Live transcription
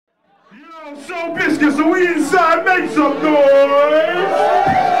Yo, so biscuits, so we inside, make some noise!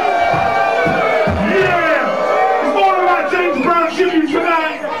 Yeah! It's all about James Brown Jimmy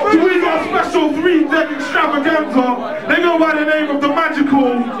tonight. So we got a special 3-deck extravaganza. They go by the name of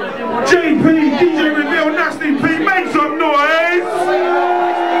theMAGICAL. JP, DJ Reveal, Nasty P, make some noise!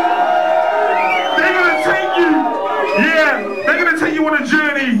 They're gonna take you, yeah, they're gonna take you on a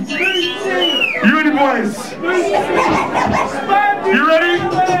journey. You ready, boys? You ready?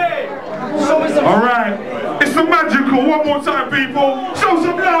 Alright, it's theMAGICAL, one more time people. Show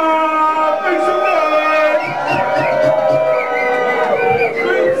some love, make some noise.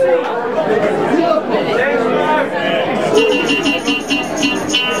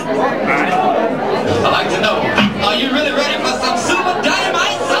 I'd like to know, are you really ready for some super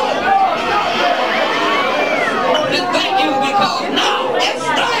dynamite soul? Then thank you, because now it's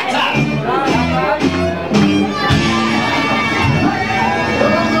start time.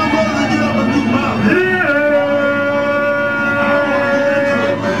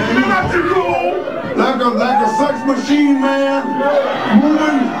 Like a sex machine, man,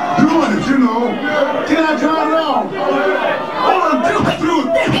 moving, doing it, you know. Can I turn it on? 1, 2,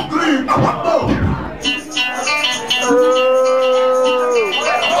 3, 4.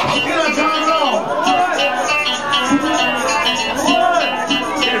 Can I turn it on?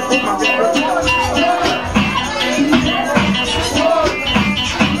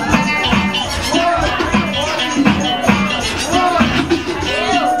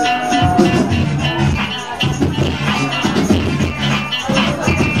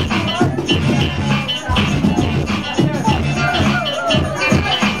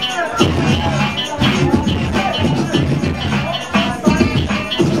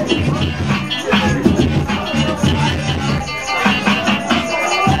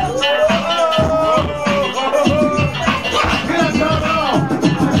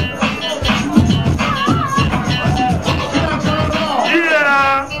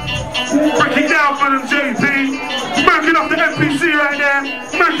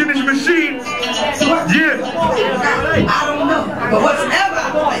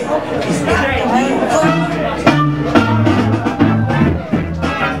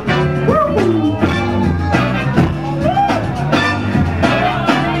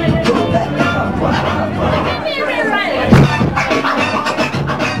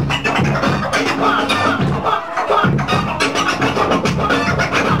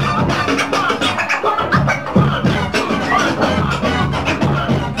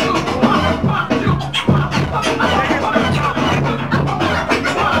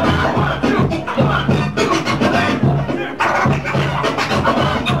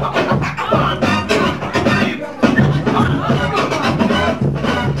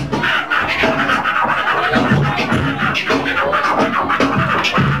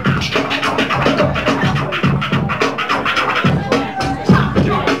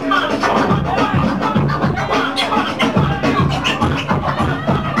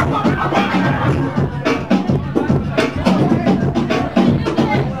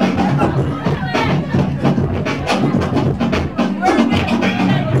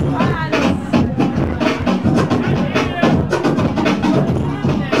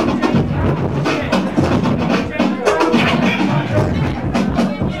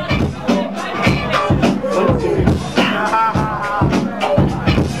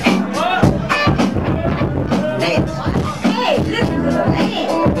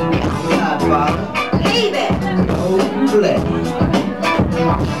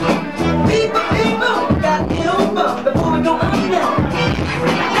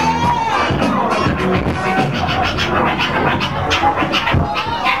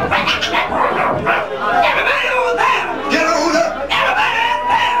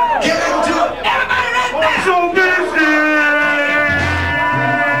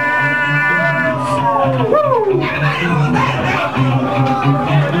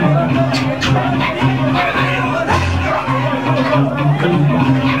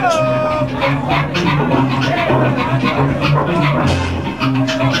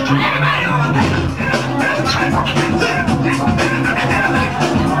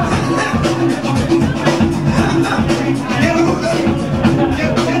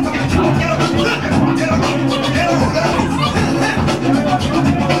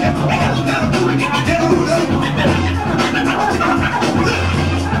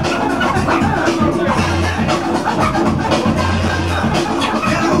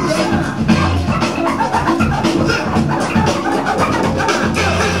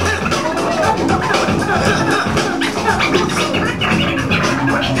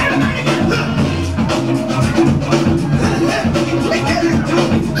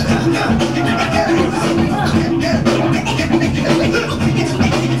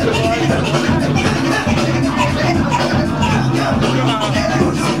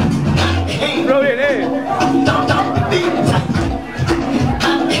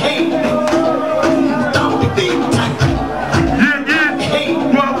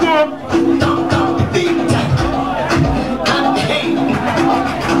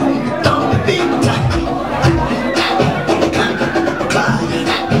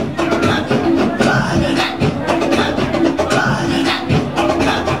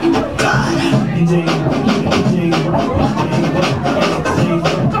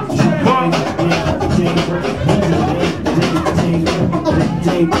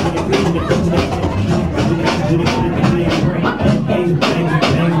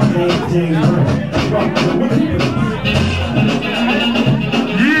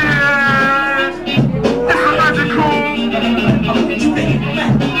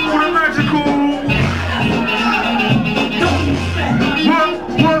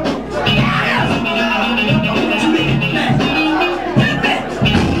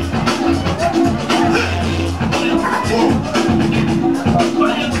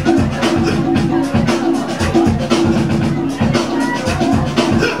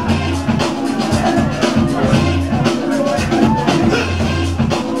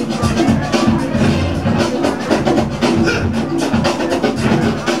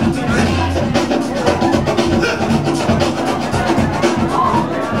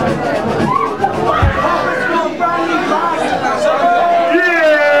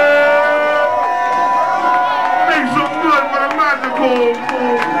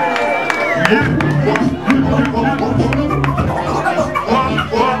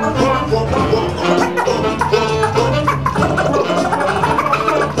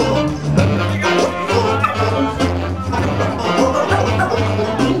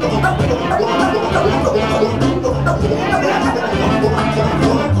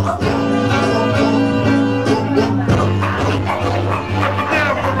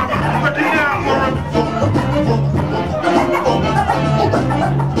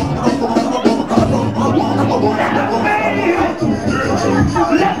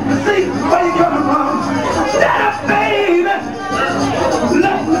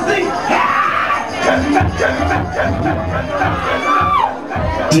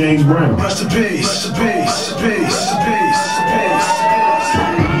 James Brown. Rest in peace, rest in peace, rest in peace, rest in peace.